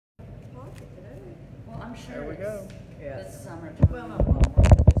I'm sure There we go. Yes. It's summertime. Well, not long, just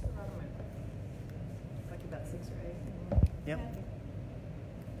around like about 6 or 8. Yep.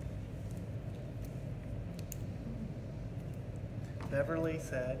 Beverly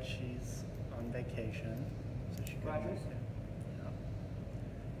said she's on vacation, so she couldn't Rogers? make it. Yeah.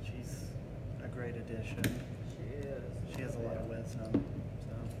 She's a great addition. She is. She has a lot of wisdom.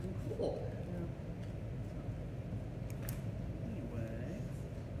 So Cool. anyway,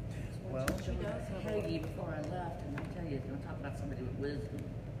 well, She does Hagee before I left, and I tell you, don't talk about somebody with wisdom.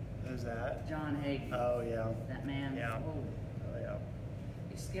 who's that? John Hagee. Oh yeah. That man. Yeah. Oh, Oh yeah.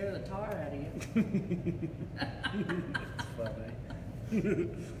 he scared the tar out of you. It's funny.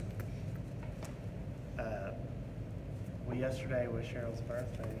 Well, yesterday was Cheryl's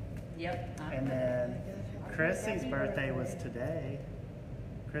birthday, Yep. and then Chrissy's birthday was today.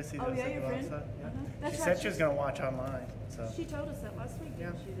 Chrissy, Oh, lives yeah, in your friend? Glossa. Yeah. That's She right, said she she's- was going to watch online. So She told us that last week,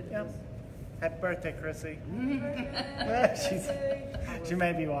 didn't she? That it yeah. was. Happy birthday, Chrissy. She's. She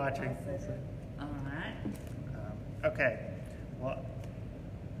may be watching. All right. Okay. Well,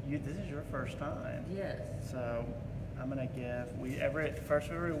 this is your first time. Yes. So I'm gonna give first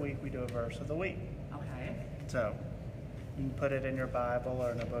of every week we do a verse of the week. Okay. So you can put it in your Bible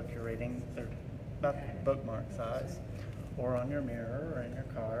or in a book you're reading. They're about Okay. bookmark size, or on your mirror or in your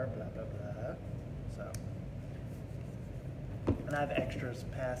car. Blah blah blah. So, and I have extras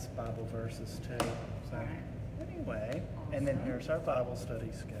past Bible verses too. So All right. anyway, and then Awesome. here's our Bible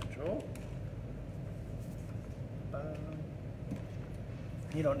study schedule.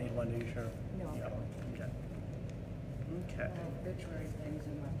 You don't need one, do you, Cheryl? No. Yeah. Okay. Okay. Obituary things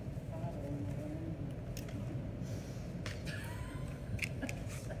in my Bible in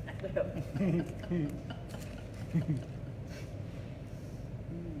my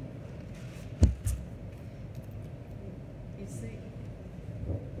You see.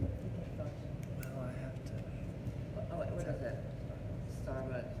 Well, I have to. Oh, wait, what is that?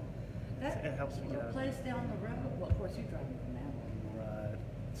 Starbucks. That It helps me get out. place down the road. Well, of course, you're driving from Malibu. Right.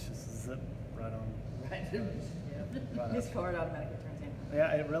 It's just zip right on. Right. Right His up. card automatically turns in.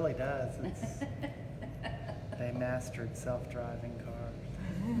 Yeah, it really does. They mastered self-driving cars.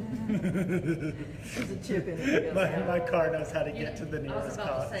 There's a chip in it. My car knows how to You get to the know, I was nearest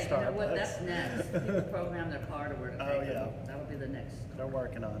about to say, you know what, that's Starbucks. next. People program their car to where to Oh, take yeah. them. That'll be the next. They're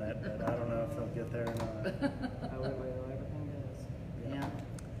working on it, but I don't know if they'll get there or not. Oh, it will. Everything does.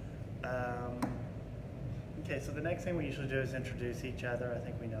 Yeah. Okay, so the next thing we usually do is introduce each other. I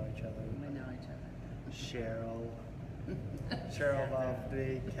think we know each other. We know each other. Cheryl of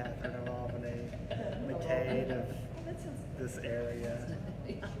Albany, Catherine of Albany, McKade of That sounds. this area,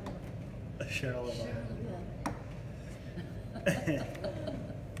 Cheryl of Albany.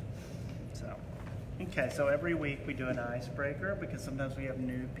 So every week we do an icebreaker because sometimes we have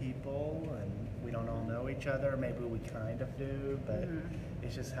new people and we don't all know each other. Maybe we kind of do, but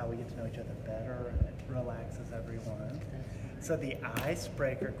it's just how we get to know each other better and it relaxes everyone. So the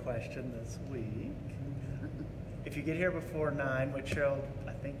icebreaker question this week, if you get here before 9, which Cheryl,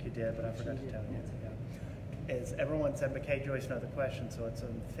 I think you did, but I forgot to tell you, is everyone said McKade Joyce know the question, so it's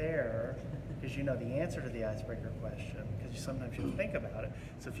unfair because you know the answer to the icebreaker question because sometimes you think about it.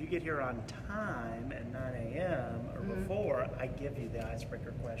 So if you get here on time at 9 a.m. or before, I give you the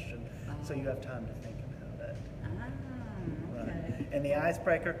icebreaker question so you have time to think about it. Okay. Right. And the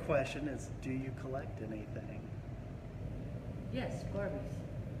icebreaker question is, do you collect anything? Yes, Barbies.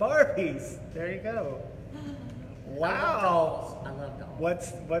 Barbies! There you go. Wow! I love dolls.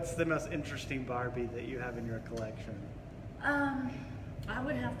 What's the most interesting Barbie that you have in your collection? I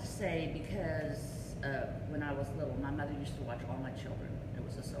would have to say because when I was little, my mother used to watch All My Children. It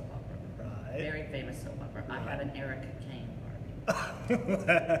was a soap opera. Right. Very famous soap opera. I have an Erica Kane Barbie.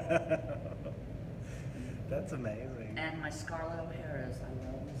 That's amazing. And my Scarlett O'Hara's. I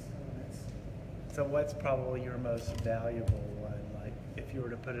love the Scarletts. So what's probably your most valuable one? Like if you were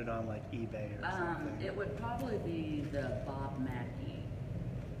to put it on like eBay or something? It would probably be the Bob Mackie.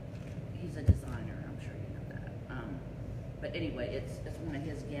 He's a designer. I'm sure you know that. But anyway, it's one of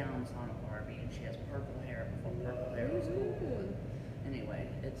his gowns on a Barbie, and she has purple hair before purple hair was cool. Anyway,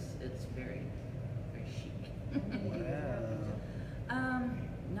 it's very very chic. Wow.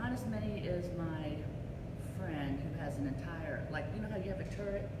 Not as many as my friend who has an entire, like, you know how you have a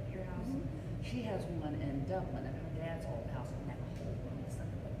turret at your house? She has one in Dublin at her dad's old house, and that whole room is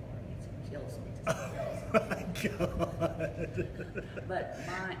nothing but Barbies. It kills me. Oh my God. But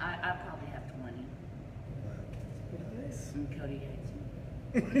mine, I probably have 20. Nice. And Cody hates me.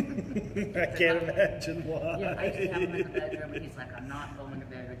 I can't imagine why. Yeah, I used to have him in the bedroom, and he's like, I'm not going to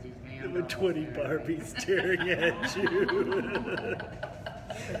bed with these damn With dolls 20 staring at me." Barbies staring at you.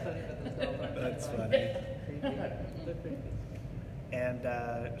 That's That's funny. Creepy. They're creepy. And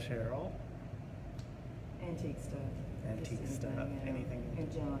Cheryl? Antique stuff. Antique Just stuff. Anything.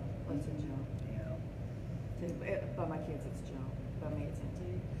 And junk. Lots of junk. Yeah. By my kids, it's junk. By me, it's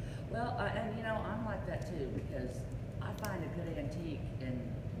antique. Well, and you know, I'm like that too, because I find a good antique and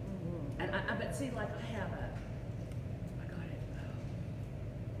but see, like I got it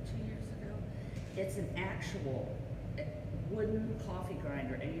 2 years ago. It's an actual wooden coffee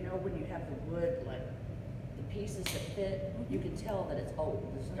grinder, and you know when you have the wood, like the pieces that fit, you can tell that it's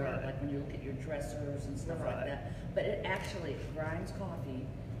old. There's dirt, Right. like when you look at your dressers and stuff Right. like that. But it actually grinds coffee,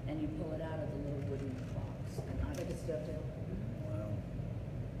 and you pull it out of the little wooden box. And I Like it's stuffed out. Wow.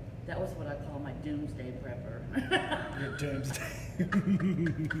 that was what I call my doomsday prepper. Your doomsday.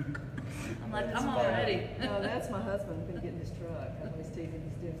 I'm like, That's I'm bad. already. No, that's my husband been getting his truck. I'm always teasing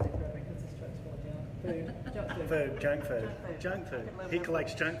his doomsday prepping because his truck's full of junk. Food. Junk food. Food, junk food. Junk food. Junk food. I could live He there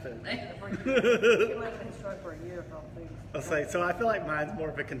collects for- junk food. He could live in his truck for a year for all the food. I'll say, so I feel like mine's more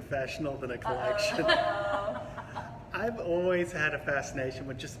of a confessional than a collection. I've always had a fascination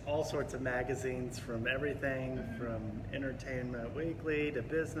with just all sorts of magazines, from everything from Entertainment Weekly to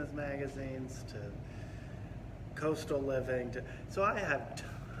business magazines to coastal living. So I have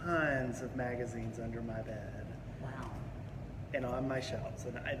tons of magazines under my bed Wow. and on my shelves,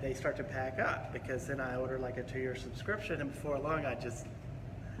 and they start to pack up because then I order like a 2-year subscription, and before long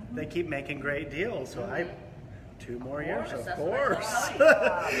they keep making great deals, so I 2 more years, course, of that's what I course.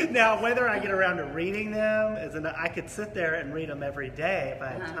 tell you. Now, whether I get around to reading them I could sit there and read them every day if I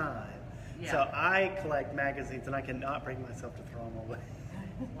had time. Yeah. So I collect magazines, and I cannot bring myself to throw them away.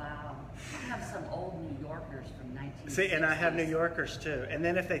 Wow. I have some old New Yorkers from 1960s. See, and I have New Yorkers too. And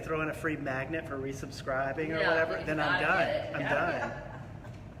then if they throw in a free magnet for resubscribing or Yeah, whatever, you then I'm gotta done. get it. I'm Yeah. done.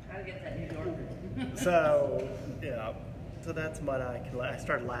 Try to get that New Yorker. So, yeah. So that's what I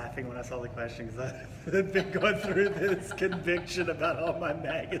started laughing when I saw the question, because I've been going through this conviction about all my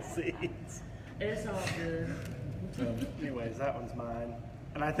magazines. It's all good. So, anyways, that one's mine.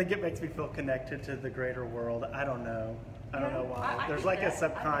 And I think it makes me feel connected to the greater world. I don't know. I don't know why. I There's get like that. I a get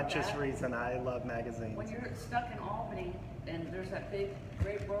subconscious that. reason I love magazines. When you're stuck in Albany and there's that big,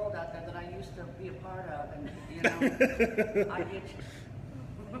 great world out there that I used to be a part of, and you know, I get you.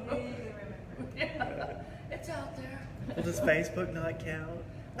 Yeah, it's out there. Well, does Facebook not count?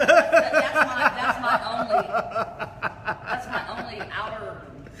 That's my only outer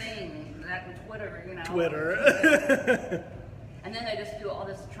thing. That and Twitter, you know. Twitter. And then they just do all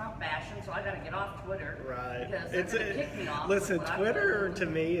this Trump bashing, so I got to get off Twitter. Right. Because they're going to kick me off. Listen, with what I Twitter put. to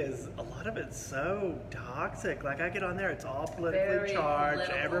me is, a lot of it's so toxic. Like I get on there, it's all politically Very charged.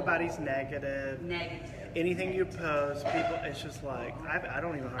 political. Everybody's negative. Negative. Anything you post, people, it's just like, I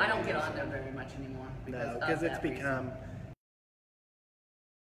don't even I don't hardly get use on there it. very much anymore. No, of because it's that reason. become,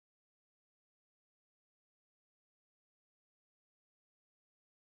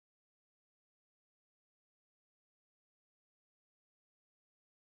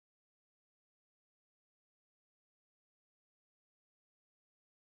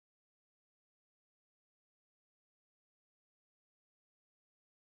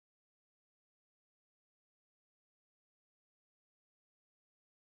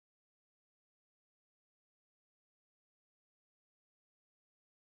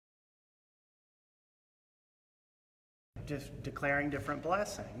 just declaring different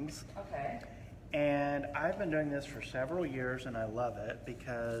blessings. Okay. And I've been doing this for several years, and I love it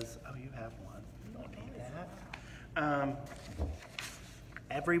because, oh, you have one. You don't need that.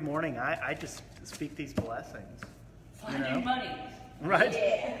 Every morning, I just speak these blessings. Finding money. Right?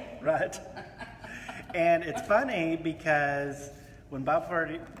 Yeah. Right. And it's funny because when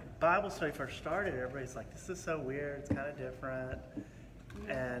Bible study first started, everybody's like, this is so weird, it's kind of different.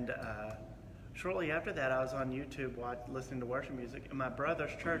 And shortly after that, I was on YouTube listening to worship music, and my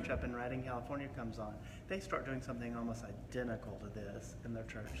brother's church up in Redding, California comes on. They start doing something almost identical to this in their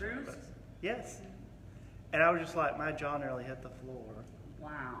church Truth? service. Yes. And I was just like, my jaw nearly hit the floor.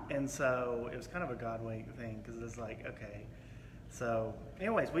 Wow. And so it was kind of a God wink thing, because it's like, okay. So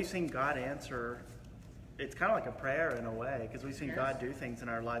anyways, we've seen God answer. It's kind of like a prayer in a way, because we've seen Yes. God do things in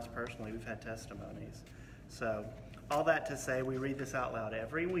our lives personally. We've had testimonies. So all that to say, we read this out loud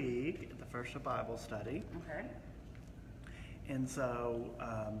every week at the first of Bible study. Okay. And so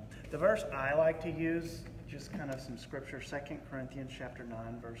the verse I like to use, just kind of some scripture, 2 Corinthians chapter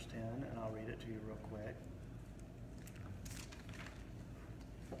 9, verse 10, and I'll read it to you real quick.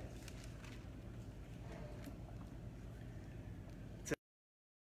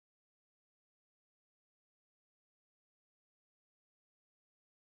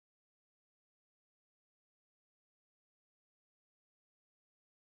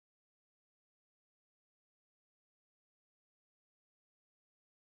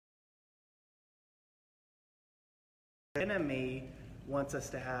 The enemy wants us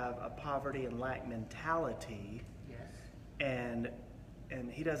to have a poverty and lack mentality. Yes. And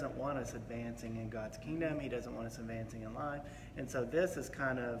he doesn't want us advancing in God's kingdom. He doesn't want us advancing in life. And so this is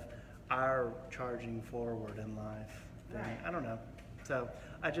kind of our charging forward in life thing. Right. I don't know. So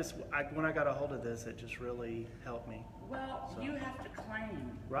when I got a hold of this, it just really helped me. Well, So. you have to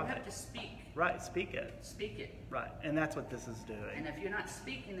claim. Right. You have to speak. Right, speak it. Speak it. Right, and that's what this is And doing. if you're not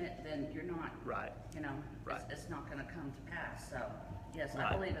speaking it, then you're not, Right, Right. it's not going to come to pass. So, yes, I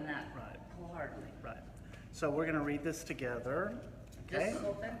Right. believe in that Right. wholeheartedly. right. So we're going to read this together. Okay? This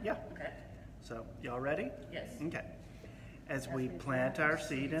whole thing? Yeah. Okay. So, y'all ready? Yes. Okay. As we plant our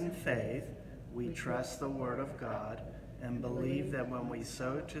seed in faith, we trust the Word of God and believe that when we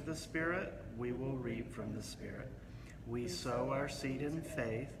sow to the Spirit, we will reap from the Spirit. We sow our seed in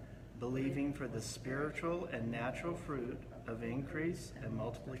faith, believing for the spiritual and natural fruit of increase and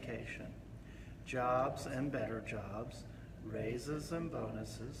multiplication, jobs and better jobs, raises and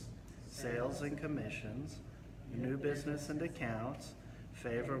bonuses, sales and commissions, new business and accounts,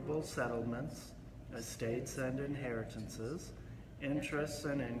 favorable settlements, estates and inheritances, interests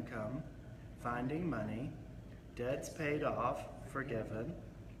and income, finding money, debts paid off, forgiven,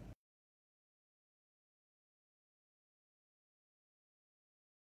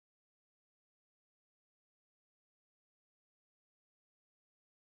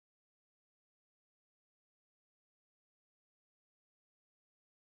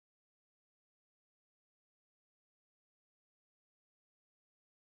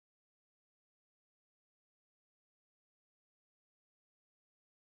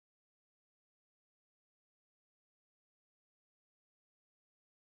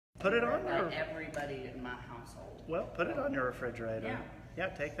 put it on By your, everybody in my household. well, put it on your refrigerator. Yeah. Yeah,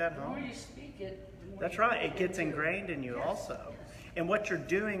 take that The more home. you speak it, the more That's you right, it speak gets too. ingrained in you Yes, also. yes. And what you're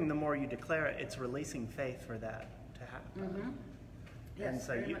doing, the more you declare it, it's releasing faith for that to happen. Mm-hmm. And Yes,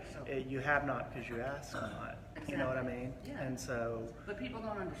 so very you, much so. you have not because you ask not. You know what I mean? Yeah. And so, But people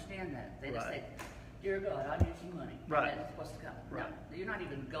don't understand that. They just Right. say, "Dear God, I need some money." Right. And it's supposed to come. Right. No, you're not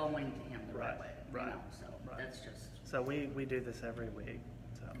even going to Him the right Right. way. Right. You know, so Right. that's just so we do this every week.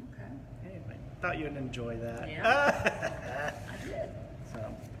 So okay. anyway, thought you'd enjoy that. Yeah. I did.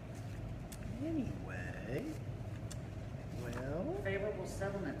 So anyway, well, Favorable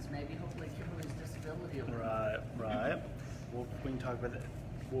settlements, maybe. Hopefully, Kimberly's disability will. right. We can talk about it.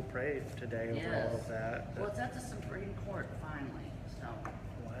 We'll pray today over Yes. all of that. Well, it's at the Supreme Court finally. So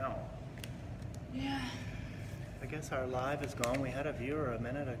Wow. yeah. I guess our live is gone. We had a viewer a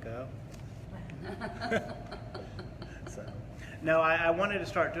minute ago. So, no, I wanted to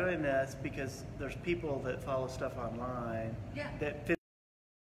start doing this because there's people that follow stuff online Yeah. that fit.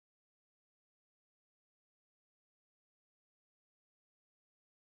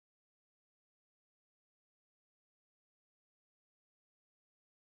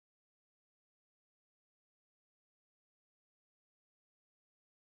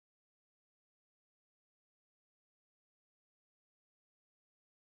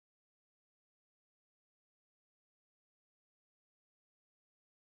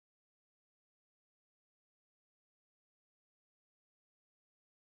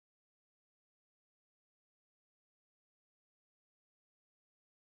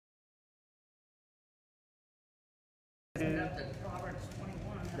 Send up to Proverbs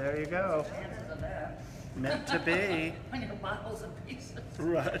 21. There you go. Chances of that. Meant to be. When your Bible's in pieces.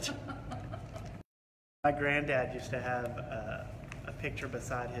 Right. My granddad used to have a picture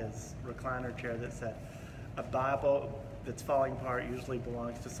beside his recliner chair that said, "A Bible that's falling apart usually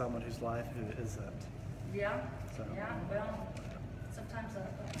belongs to someone whose life who isn't." Yeah. So. Yeah. Well, sometimes I.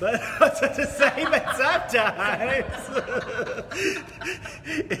 But it's the same as sometimes.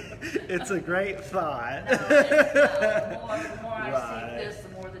 It's a great thought. No, it's, the more I Right. see this, the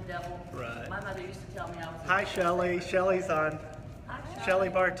more the devil. Right. My mother used to tell me I was. Hi, Shelley. Shelley's on. Hi, Shelley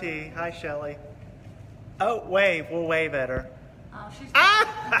Barty. Hi, Shelley. Oh, wave. We'll wave at her. Oh, she's.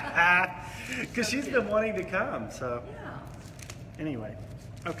 Because she's been wanting to come. So Yeah. anyway,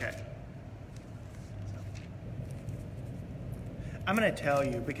 okay. I'm going to tell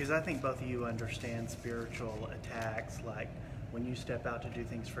you because I think both of you understand spiritual attacks. Like when you step out to do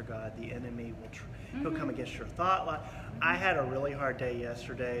things for God, the enemy will he'll come against your thought life. I had a really hard day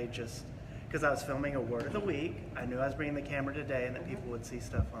yesterday just because I was filming a Word of the Week. I knew I was bringing the camera today and that people would see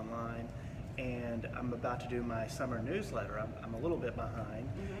stuff online. And I'm about to do my summer newsletter. I'm a little bit behind.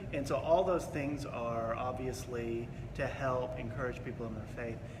 And so all those things are obviously to help encourage people in their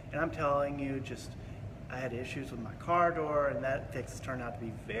faith. And I'm telling you, just I had issues with my car door, and that fix turned out to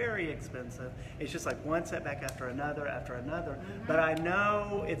be very expensive. It's just like one setback after another, but I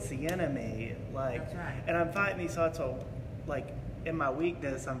know it's the enemy, like, That's right. and I'm fighting these thoughts of, like, in my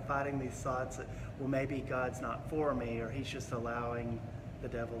weakness, I'm fighting these thoughts that, well, maybe God's not for me, or he's just allowing the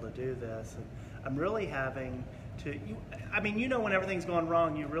devil to do this. And I'm really having to, when everything's going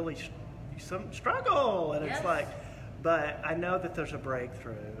wrong, you really struggle, and Yes. it's like, but I know that there's a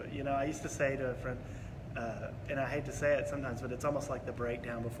breakthrough. I used to say to a friend, and I hate to say it sometimes, but it's almost like the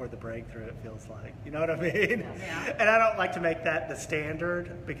breakdown before the breakthrough, it feels like. You know what I mean? Yeah. And I don't like to make that the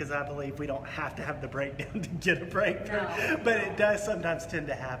standard, because I believe we don't have to have the breakdown to get a breakthrough. No. But it does sometimes tend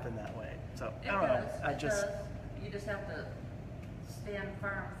to happen that way. So, It I don't know. does. It does. You just have to stand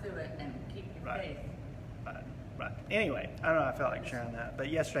firm through it and keep your Right. faith. Right. Anyway, I don't know, I felt like sharing that. But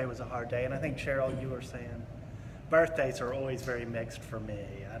yesterday was a hard day, and I think, Cheryl, you were saying birthdays are always very mixed for me.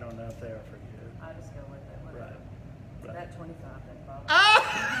 I don't know if they are for you. I just go with it, whatever. Right. That 25, that problem.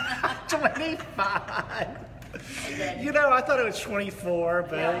 Ah! 25! I thought it was 24,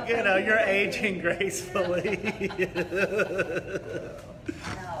 but, Yeah. you're aging gracefully. I know,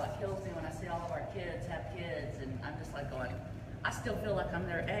 it kills me when I see all of our kids have kids, and I'm just like going, I still feel like I'm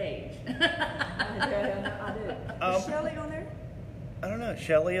their age. Yeah, I do. Is Shelley on there? I don't know.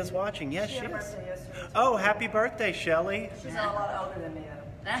 Shelley is watching. Yes, She she had a is. birthday yesterday. Oh, happy birthday, Shelley. She's a lot older than me, though.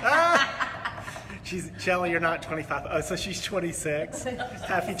 Shelley, you're not 25. Oh, so she's 26.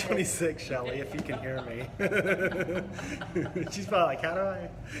 Happy 26, Shelley, if you can hear me. She's probably like, how do I?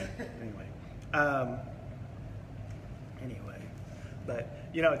 Anyway, but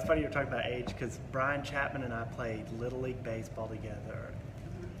it's funny you're talking about age, because Brian Chapman and I played Little League baseball together,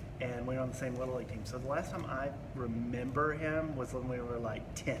 and we were on the same Little League team. So the last time I remember him was when we were like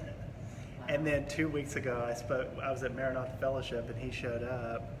 10. And then 2 weeks ago, I was at Maranatha Fellowship, and he showed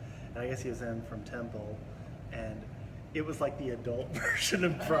up, and I guess he was in from Temple, and it was like the adult version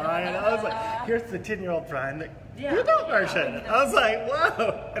of Brian. I was like, here's the 10-year-old Brian, the adult version. I was like,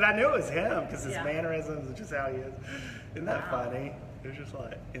 whoa. And I knew it was him, because his mannerisms and just how he is. Isn't that funny? It was just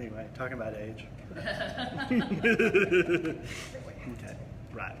like, anyway, talking about age. Okay,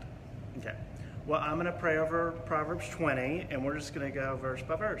 right. Okay. Well, I'm going to pray over Proverbs 20, and we're just going to go verse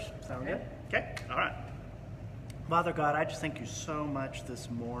by verse. Sound good? Okay? All right. Father God, I just thank you so much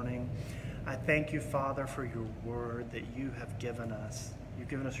this morning. I thank you, Father, for your word that you have given us. You've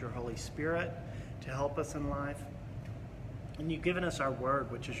given us your Holy Spirit to help us in life. And you've given us our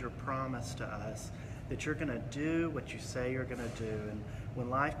word, which is your promise to us, that you're going to do what you say you're going to do. And when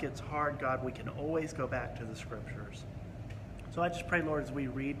life gets hard, God, we can always go back to the scriptures. So I just pray, Lord, as we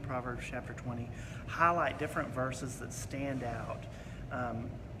read Proverbs chapter 20, highlight different verses that stand out,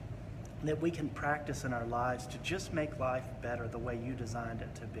 that we can practice in our lives to just make life better the way you designed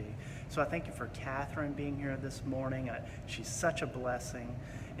it to be. So I thank you for Catherine being here this morning. She's such a blessing.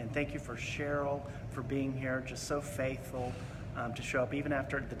 And thank you for Cheryl for being here, just so faithful to show up even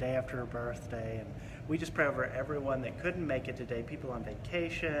after the day after her birthday. And we just pray over everyone that couldn't make it today, people on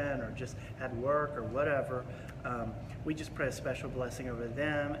vacation or just had work or whatever. We just pray a special blessing over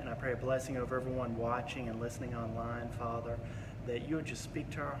them, and I pray a blessing over everyone watching and listening online, Father, that you would just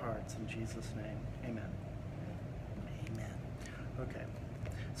speak to our hearts in Jesus' name. Amen. Amen. Okay.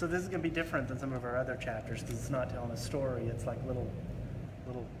 So this is going to be different than some of our other chapters, because it's not telling a story. It's like little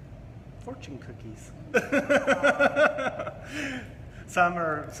fortune cookies. Some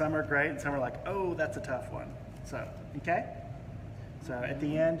are great, and some are like, oh, that's a tough one. So, okay? So at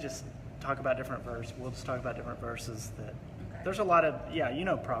the end, just talk about different verses. We'll just talk about different verses that, there's a lot of,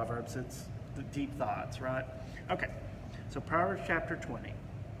 Proverbs. It's the deep thoughts, right? Okay. So Proverbs chapter 20.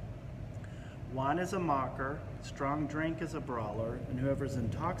 Wine is a mocker, strong drink is a brawler, and whoever is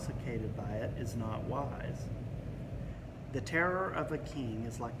intoxicated by it is not wise. The terror of a king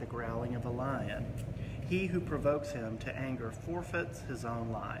is like the growling of a lion. He who provokes him to anger forfeits his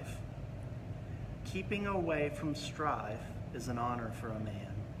own life. Keeping away from strife is an honor for a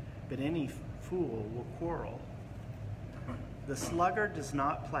man, but any fool will quarrel. The sluggard does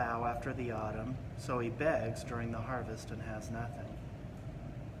not plow after the autumn, so he begs during the harvest and has nothing.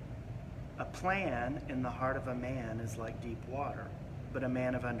 A plan in the heart of a man is like deep water, but a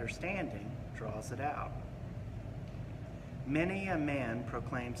man of understanding draws it out. Many a man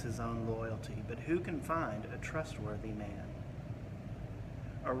proclaims his own loyalty, but who can find a trustworthy man?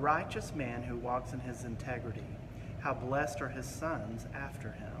 A righteous man who walks in his integrity, how blessed are his sons after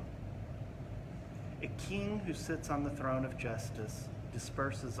him. A king who sits on the throne of justice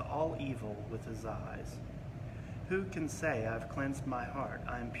disperses all evil with his eyes. Who can say, I've cleansed my heart,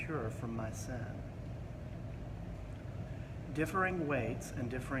 I am pure from my sin? Differing weights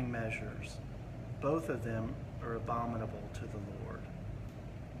and differing measures. Both of them are abominable to the Lord.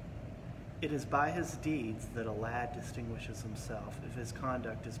 It is by his deeds that a lad distinguishes himself, if his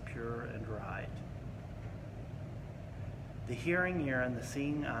conduct is pure and right. The hearing ear and the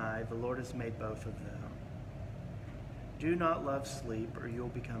seeing eye, the Lord has made both of them. Do not love sleep, or you will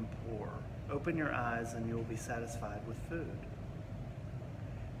become poor. Open your eyes, and you will be satisfied with food.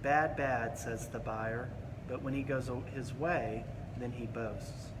 Bad, bad, says the buyer, but when he goes his way, then he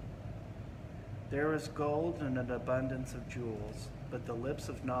boasts. There is gold and an abundance of jewels, but the lips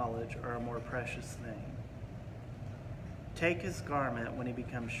of knowledge are a more precious thing. Take his garment when he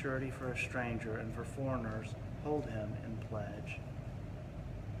becomes surety for a stranger, and for foreigners, hold him in pledge.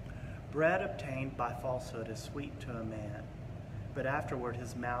 Bread obtained by falsehood is sweet to a man, but afterward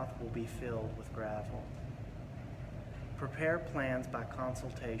his mouth will be filled with gravel. Prepare plans by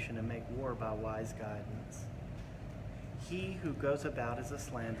consultation and make war by wise guidance. He who goes about as a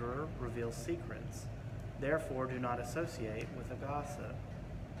slanderer reveals secrets. Therefore do not associate with a gossip.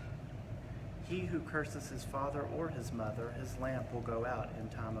 He who curses his father or his mother, his lamp will go out in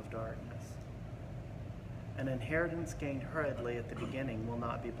time of darkness. An inheritance gained hurriedly at the beginning will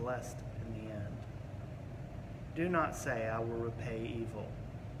not be blessed in the end. Do not say, I will repay evil.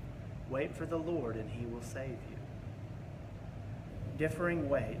 Wait for the Lord, and he will save you. Differing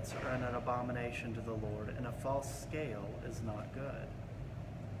weights are an abomination to the Lord, and a false scale is not good.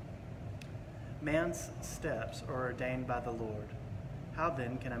 Man's steps are ordained by the Lord. How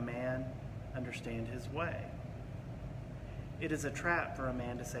then can a man understand his way? It is a trap for a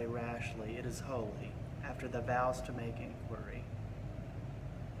man to say rashly, it is holy, after the vows to make inquiry.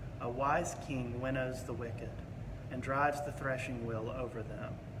 A wise king winnows the wicked and drives the threshing wheel over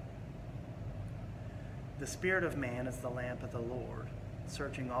them. The spirit of man is the lamp of the Lord,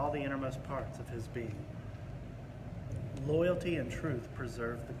 searching all the innermost parts of his being. Loyalty and truth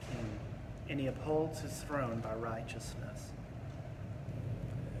preserve the king, and he upholds his throne by righteousness.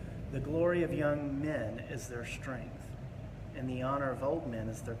 The glory of young men is their strength, and the honor of old men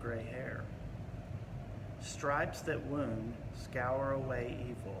is their gray hair. Stripes that wound scour away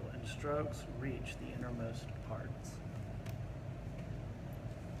evil, and strokes reach the innermost parts.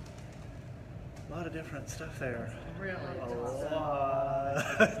 A lot of different stuff there. Really? A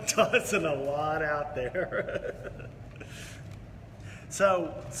lot. Tossing a lot out there.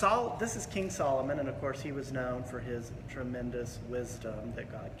 So, this is King Solomon, and of course he was known for his tremendous wisdom that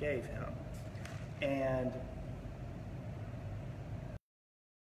God gave him. And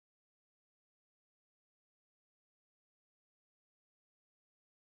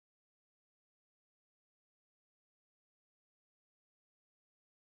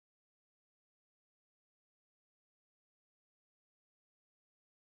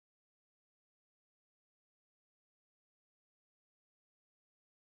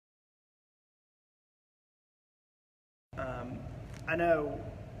I know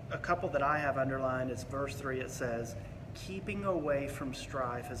a couple that I have underlined is verse 3. It says, keeping away from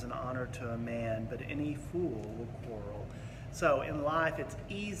strife is an honor to a man, but any fool will quarrel. So in life, it's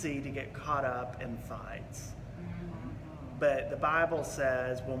easy to get caught up in fights. But the Bible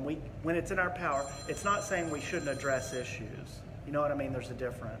says when it's in our power, it's not saying we shouldn't address issues. You know what I mean? There's a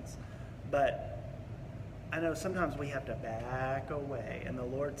difference. But I know sometimes we have to back away, and the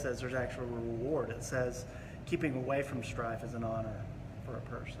Lord says there's actually a reward. It says keeping away from strife is an honor for a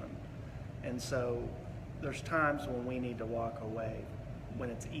person. And so there's times when we need to walk away, when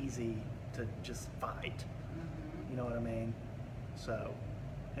it's easy to just fight. You know what I mean? So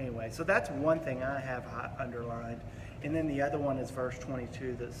anyway, so that's one thing I have underlined. And then the other one is verse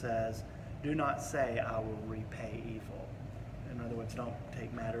 22 that says, do not say, I will repay evil. In other words, don't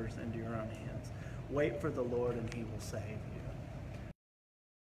take matters into your own hands. Wait for the Lord, and he will save you.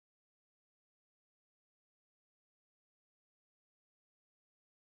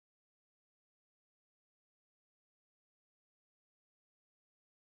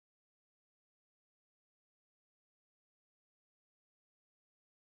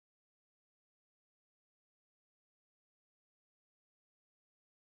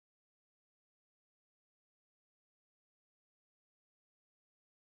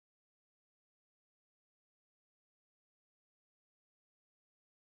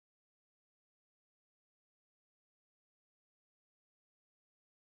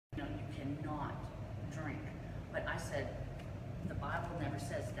 No, you cannot drink. But I said, the Bible never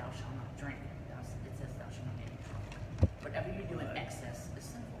says thou shalt not drink. It says thou shalt not get drunk. Whatever you do in excess is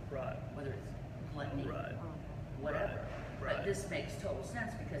sinful. Right. Whether it's gluttony, Right. whatever. Right. But this makes total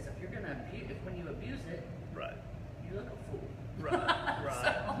sense, because if you're going to when you abuse it, Right. you look a fool. Right. Right.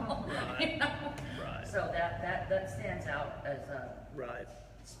 So, Right. you know, Right. so that stands out as a Right.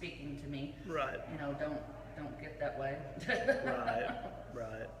 speaking to me. Right. You know, don't get that way.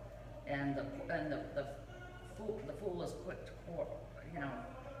 Right. And the fool is quick to court. You know,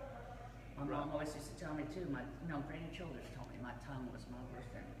 my mom always used to tell me too. My grandchildren told me my tongue was my worst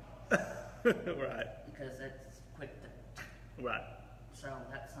enemy. Right. Because it's quick to. Right. So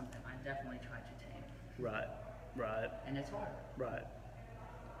that's something I definitely try to tame. Right. And it's hard. Right.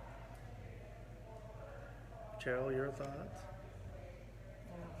 Cheryl, your thoughts?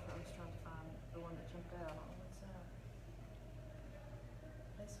 Yeah, I was trying to find the one that jumped out on WhatsApp.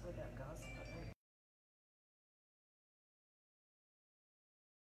 Basically got gossip, I think.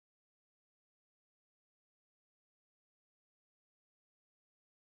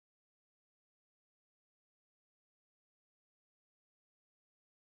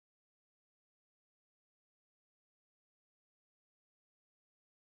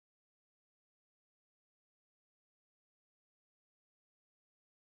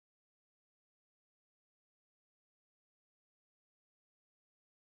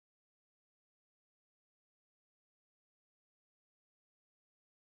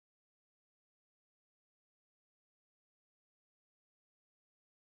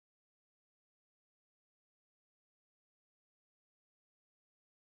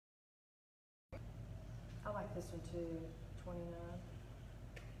 I like this one too, 29.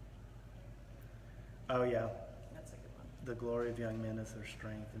 Oh yeah. That's a good one. The glory of young men is their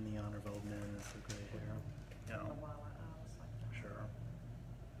strength, and the honor of old men is their gray hair. I don't know why I always like that. Sure.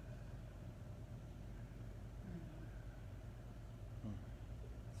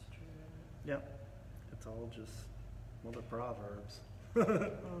 It's true. Yep. It's all just, well, the Proverbs.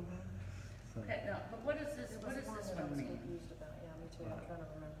 So, Okay, now, but what is this? It What was does this that I one was mean? confused about. Yeah, me too. I'm trying to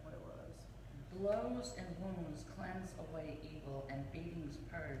remember what it was. Blows and wounds cleanse away evil, and beatings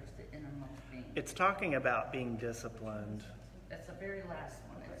purge the innermost being. it's talking about being disciplined. That's the very last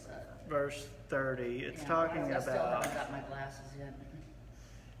one. It's Verse 30, it's yeah, talking I still about, haven't got my glasses yet.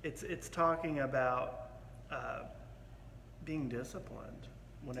 it's talking about being disciplined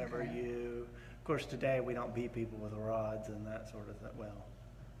whenever Okay. you, of course today we don't beat people with rods and that sort of thing, well,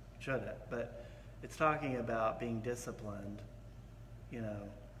 shouldn't, but it's talking about being disciplined, you know.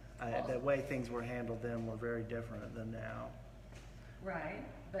 The way things were handled then were very different than now. Right,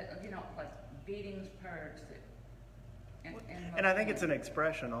 but you know, like beatings purge the innermost And I think it's being. an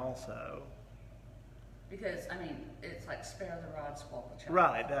expression also. Because I mean, it's like spare the rod, spoil the child.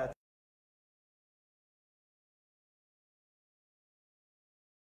 Right, that's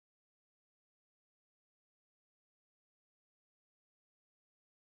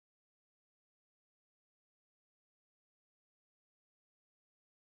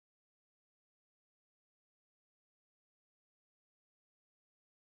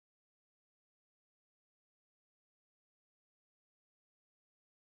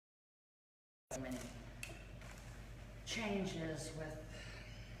So many changes with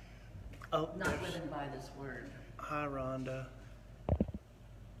oh, not there's- living by this word. Hi, Rhonda.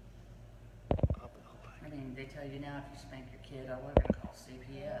 I mean, they tell you now if you spank your kid, oh, we're gonna call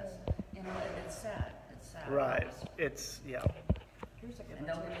CPS. You know, it's sad. It's sad. Right. It's, yeah. Here's a good And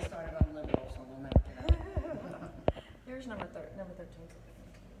one. don't too. get me started on liberals, or we'll never get out. Here's number 13.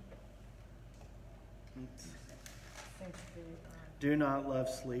 Seems to be. Do not love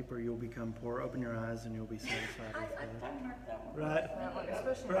sleep or you'll become poor. Open your eyes and you'll be satisfied with I food. marked that one. Right.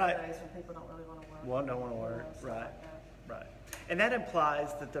 Especially Right. nowadays when people don't really want to work. Well, don't want to work. Stuff Right. like that. Right. And that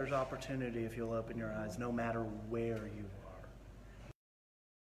implies that there's opportunity if you'll open your eyes, no matter where you are.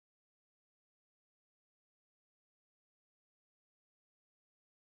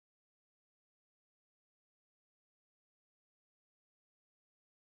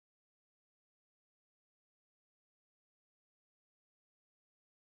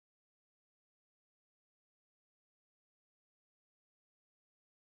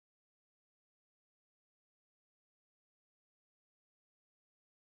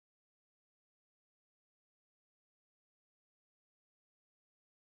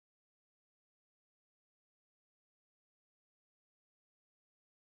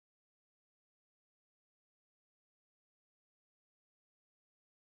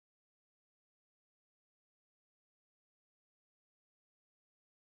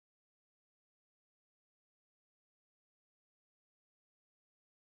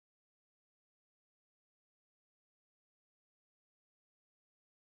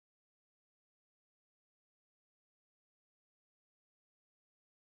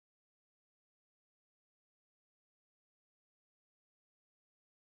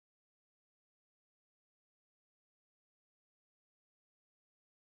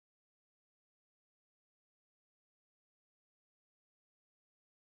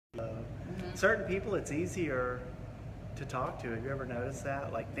 Certain people, it's easier to talk to. Have you ever noticed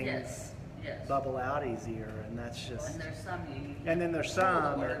that? Like things Yes. bubble out easier, and that's Well, just. and there's some you. And then there's pull the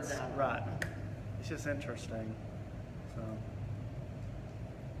some words it's out. right. It's just interesting. So.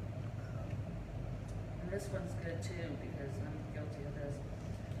 And this one's good too because I'm guilty of this.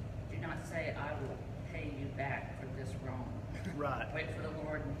 Do not say, "I will pay you back for this wrong." Right. Wait for the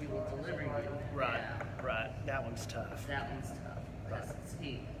Lord, and He will deliver you. Right. Yeah. Right. That one's tough. That one's tough. Right. That's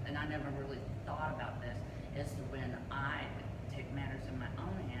key. And I never really thought about this. Is when I take matters in my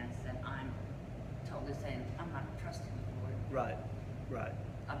own hands, then I'm totally saying, I'm not trusting the Lord. Right. Right.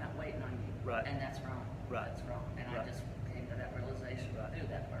 I'm not waiting on you. Right. And that's wrong. Right. That's wrong. And Right. I just came to that realization Right. through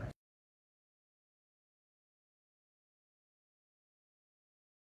that verse.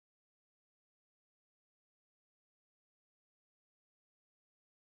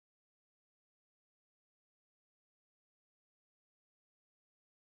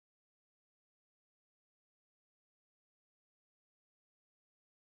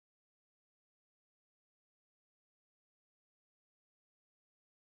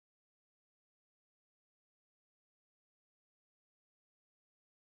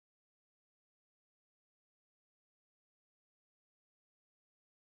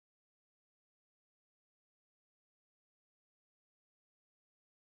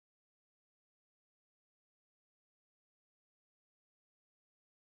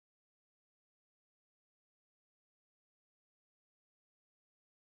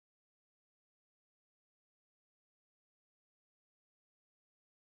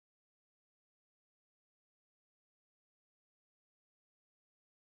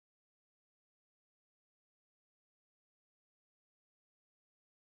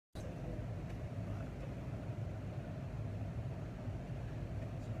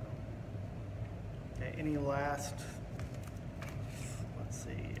 Okay, any last, let's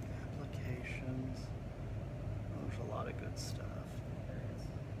see, applications? Oh, there's a lot of good stuff.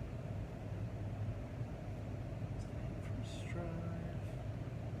 Abstain from strife,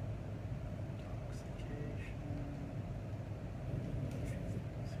 intoxication.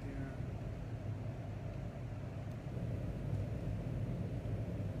 It's here.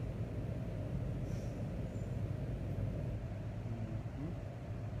 Mhm.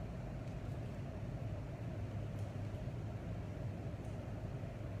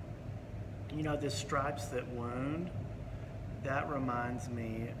 You know, this stripes that wound, that reminds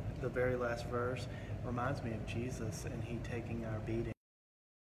me, the very last verse reminds me of Jesus and He taking our beating.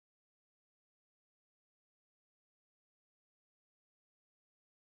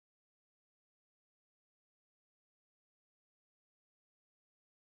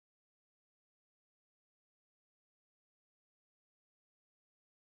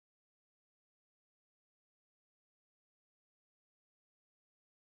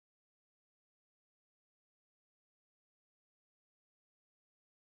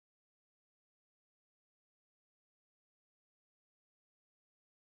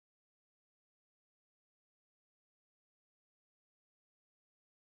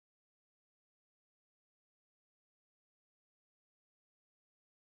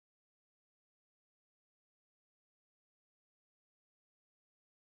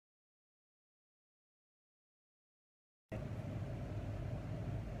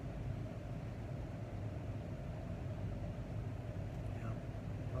 Yeah,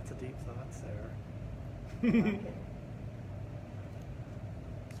 lots of deep thoughts there.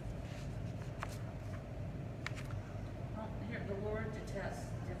 Well, here, the Lord detests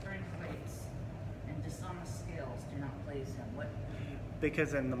differing weights and dishonest scales do not please Him. What do you?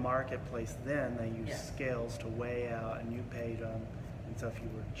 Because in the marketplace then, they use Yes. scales to weigh out and you paid them. And so if you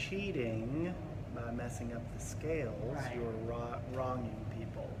were cheating by messing up the scales, Right. you were wronging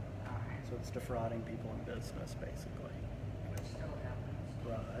people. All right. So it's defrauding people in business, basically. Which still happens.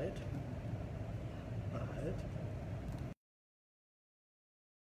 Right. Right.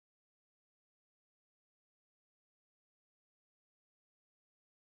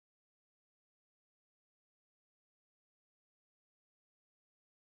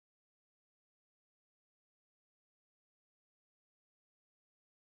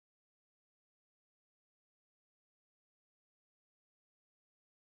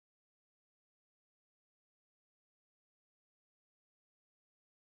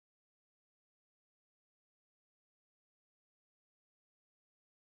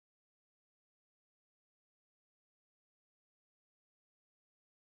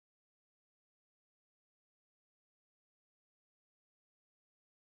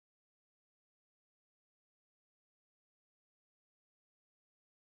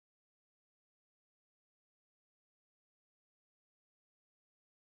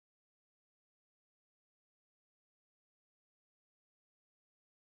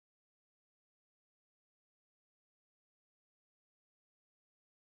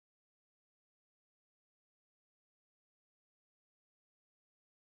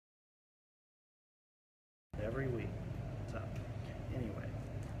 every week. So anyway,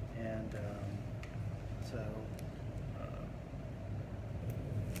 and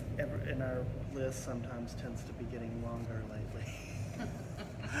and our list sometimes tends to be getting longer lately.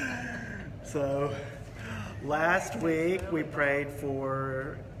 So last week we prayed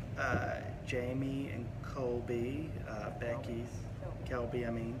for Jamie and Colby, Kelby,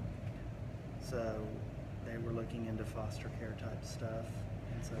 I mean. So they were looking into foster care type stuff,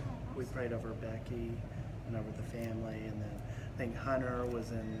 and so we prayed over Becky and over the family, and then I think Hunter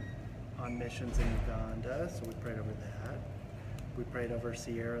was on missions in Uganda, so we prayed over that. We prayed over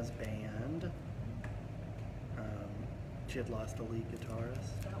Sierra's band. She had lost a lead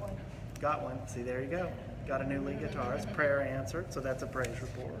guitarist. Got one. Got one. See, there you go. Got a new lead guitarist. Prayer answered, so that's a praise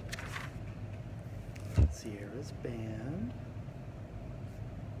report. Sierra's band.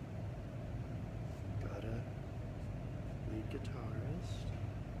 Got a lead guitarist.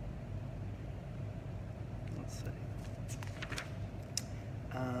 Let's see.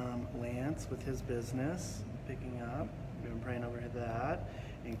 Lance with his business picking up. We've been praying over that.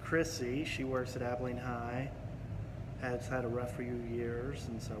 And Chrissy, she works at Abilene High. Has had a rough few years,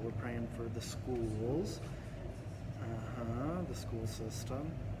 and so we're praying for the schools. The school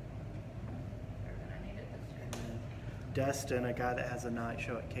system. Dustin, a guy that has a night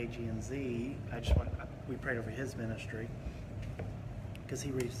show at KG&Z, we prayed over his ministry because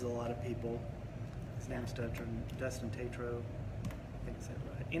he reaches a lot of people. His name's Dustin Tatro. I think I said it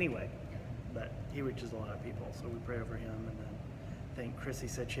right. Anyway, but he reaches a lot of people, so we prayed over him. And then I think Chrissy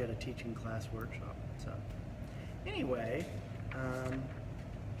said she had a teaching class workshop. So anyway,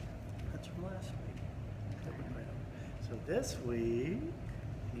 that's from last week that we prayed over. So this week,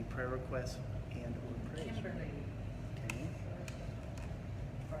 any prayer requests and or praise? Kimberly, Okay.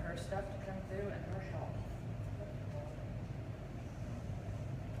 for her stuff to come through and her help.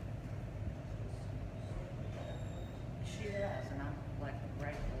 She does, and I'm like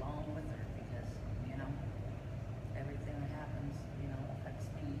right along with her because, you know, everything that happens, you know, affects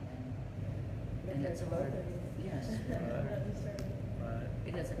me and it's hard. Yes. Right.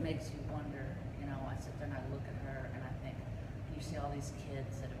 Because it makes you wonder, you know, I sit there and I look at her and I think, you see all these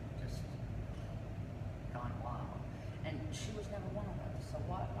kids that have just gone wild. And she was never one of those. So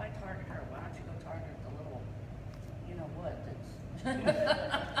why target her? Why don't you go target the little, you know what, that's,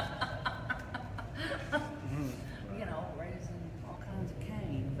 you know, raising all kinds of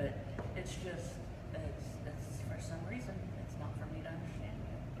cane. But it's just, it's for some reason, it's not for me to understand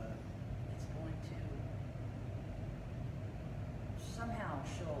yet. It's going to, somehow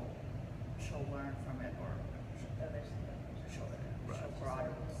she'll learn from it, or she'll grow out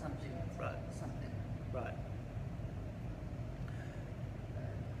of something. Right. Something. Right.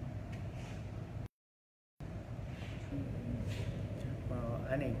 Well,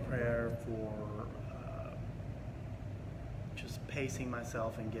 I need prayer for just pacing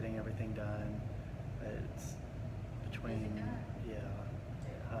myself and getting everything done. It's between,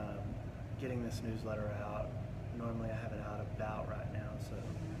 getting this newsletter out. Normally I have it out about right now, so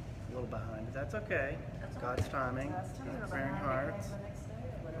a little behind. But that's okay. That's all God's right. timing. Last time, Preparing hearts. the next day,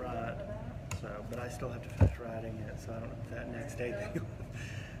 or whatever Right. after that. So, but I still have to finish writing it, so I don't know if that next day thing.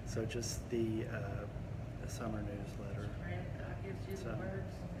 So just the summer newsletter. God gives you the So-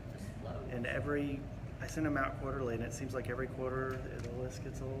 words and it just flows. And I send them out quarterly, and it seems like every quarter the list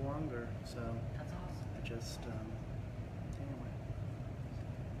gets a little longer. So That's awesome. I just, anyway.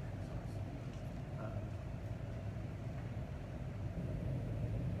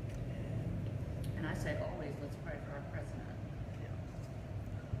 And I say always, let's pray for our president. Yeah.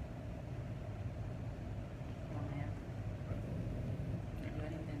 Come on, man. Can't do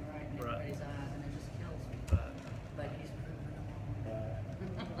anything right in Right. everybody's eyes, and it just kills me. Right. But he's proven them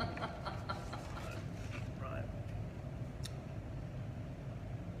wrong. Right.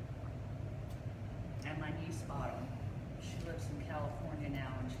 And my niece Autumn, she lives in California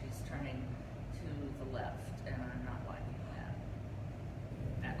now, and she's turning to the left, and I'm not liking that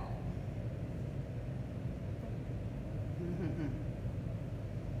at all.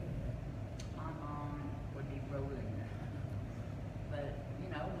 My mom would be rolling, but you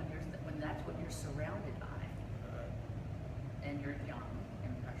know, when that's what you're surrounded by, and you're young,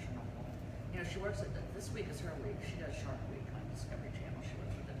 impressionable. You know, she works this week is her week. She does Shark Week on Discovery Channel. She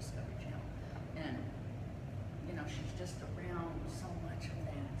works with the Discovery Channel, and you know, she's just around so much of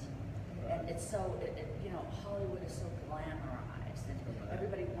that. And it's so, you know, Hollywood is so glamorized, and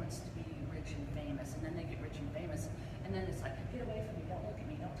everybody wants to be rich and famous, and then they get rich and famous, and then it's like, get away from me, don't look at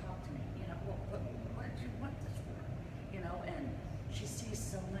me, don't talk to me. You know, what did you want this for? You know, and she sees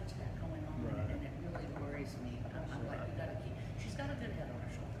so much of that going on, Right. and it really worries me. I'm like, we gotta keep. She's got a good head on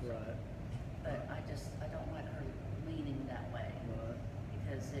her shoulders, Right. but I don't like her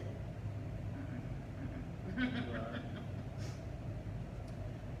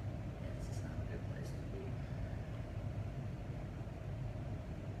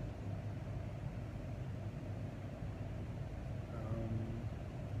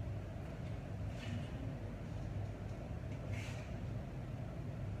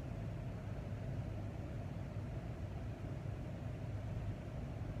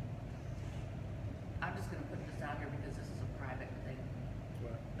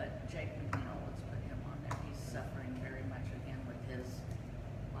Jake McNeil, let's put him on there. He's suffering very much again with his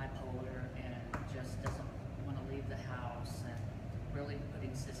bipolar and just doesn't want to leave the house and really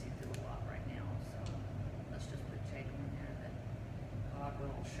putting Sissy through a lot right now. So let's just put Jake in there that God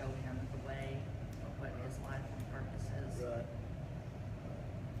will show him the way of what his life and purpose is. Right.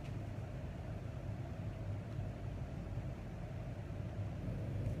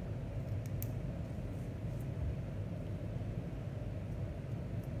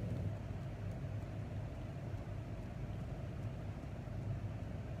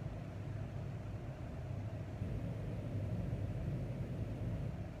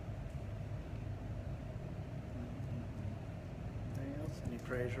 Anything else? Any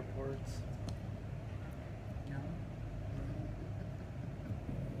praise reports? No?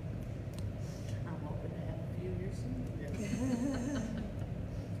 I'm hoping to have a few here soon. Okay.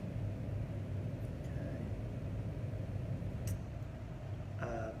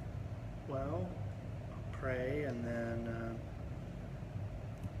 Well, I'll pray and then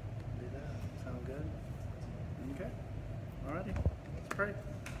do that. Sound good? Okay. Alrighty. Let's pray.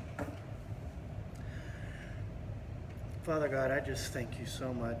 Father God, I just thank you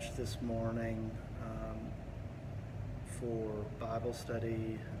so much this morning for Bible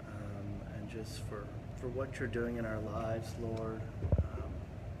study and just for what you're doing in our lives, Lord.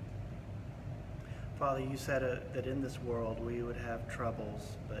 Father, you said that in this world we would have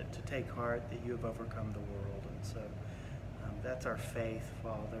troubles, but to take heart that you have overcome the world. And so that's our faith,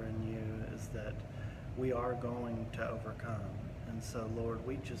 Father, in you, is that we are going to overcome. And so, Lord,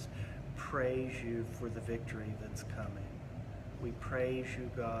 we just praise you for the victory that's coming. We praise you,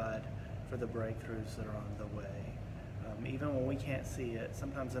 God, for the breakthroughs that are on the way. Even when we can't see it,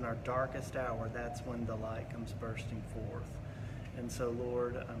 sometimes in our darkest hour, that's when the light comes bursting forth. And so,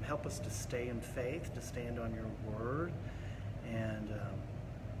 Lord, help us to stay in faith, to stand on your word. And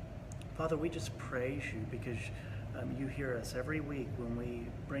Father, we just praise you because you hear us every week when we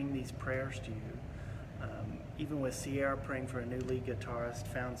bring these prayers to you. Even with Sierra praying for a new lead guitarist,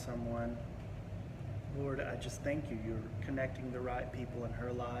 found someone. Lord, I just thank you. You're connecting the right people in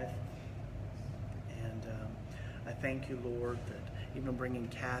her life. And I thank you, Lord, that even bringing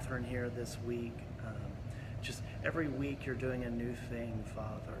Catherine here this week, just every week you're doing a new thing,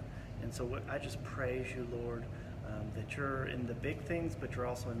 Father. And so I just praise you, Lord, that you're in the big things, but you're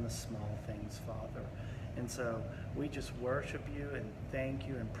also in the small things, Father. And so we just worship you and thank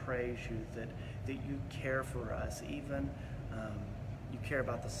you and praise you that you care for us. Even you care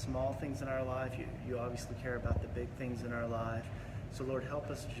about the small things in our life. You obviously care about the big things in our life. So Lord, help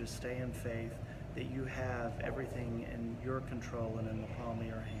us to just stay in faith that you have everything in your control and in the palm of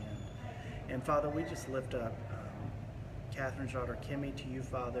your hand. And Father, we just lift up Catherine's daughter Kimmy to you,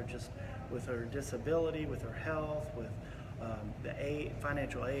 Father, just with her disability, with her health, with the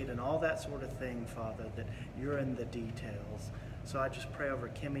financial aid and all that sort of thing, Father, that you're in the details. So I just pray over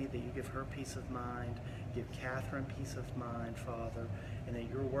Kimmy that you give her peace of mind, give Catherine peace of mind, Father, and that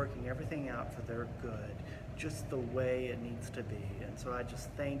you're working everything out for their good, just the way it needs to be. And so I just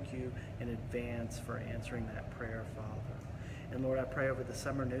thank you in advance for answering that prayer, Father. And Lord, I pray over the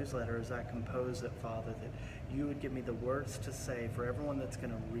summer newsletter as I compose it, Father, that you would give me the words to say for everyone that's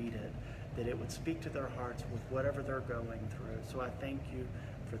going to read it, that it would speak to their hearts with whatever they're going through. So I thank you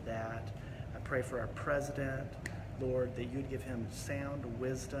for that. I pray for our president, Lord, that you'd give him sound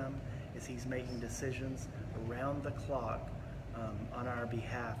wisdom as he's making decisions around the clock on our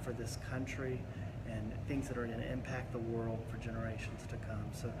behalf for this country and things that are going to impact the world for generations to come.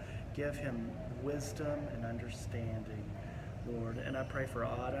 So give him wisdom and understanding, Lord. And I pray for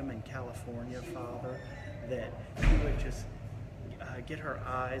Autumn in California, Father, that you would just get her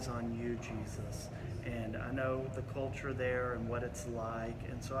eyes on you, Jesus. And I know the culture there and what it's like.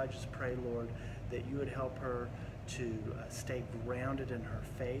 And so I just pray, Lord, that you would help her to stay grounded in her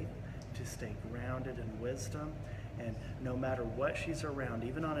faith, to stay grounded in wisdom. And no matter what she's around,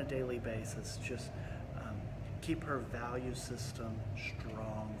 even on a daily basis, just keep her value system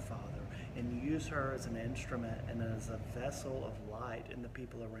strong, Father. And use her as an instrument and as a vessel of light in the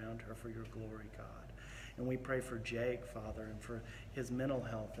people around her for your glory, God. And we pray for Jake, Father, and for his mental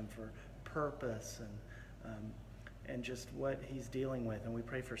health and for purpose and just what he's dealing with. And we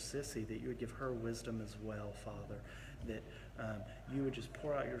pray for Sissy, that you would give her wisdom as well, Father, that you would just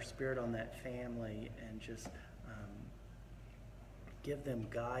pour out your Spirit on that family and just give them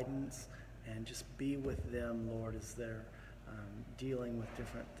guidance and just be with them, Lord, as they're dealing with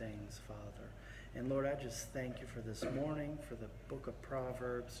different things, Father. And Lord, I just thank you for this morning, for the book of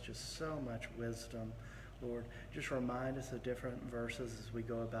Proverbs, just so much wisdom. Lord, just remind us of different verses as we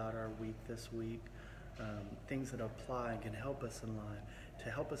go about our week this week. things that apply and can help us in life,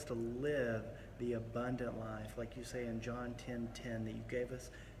 to help us to live the abundant life, like you say in John 10:10, that you gave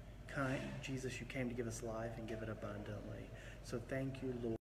us Jesus, you came to give us life and give it abundantly. So thank you, Lord.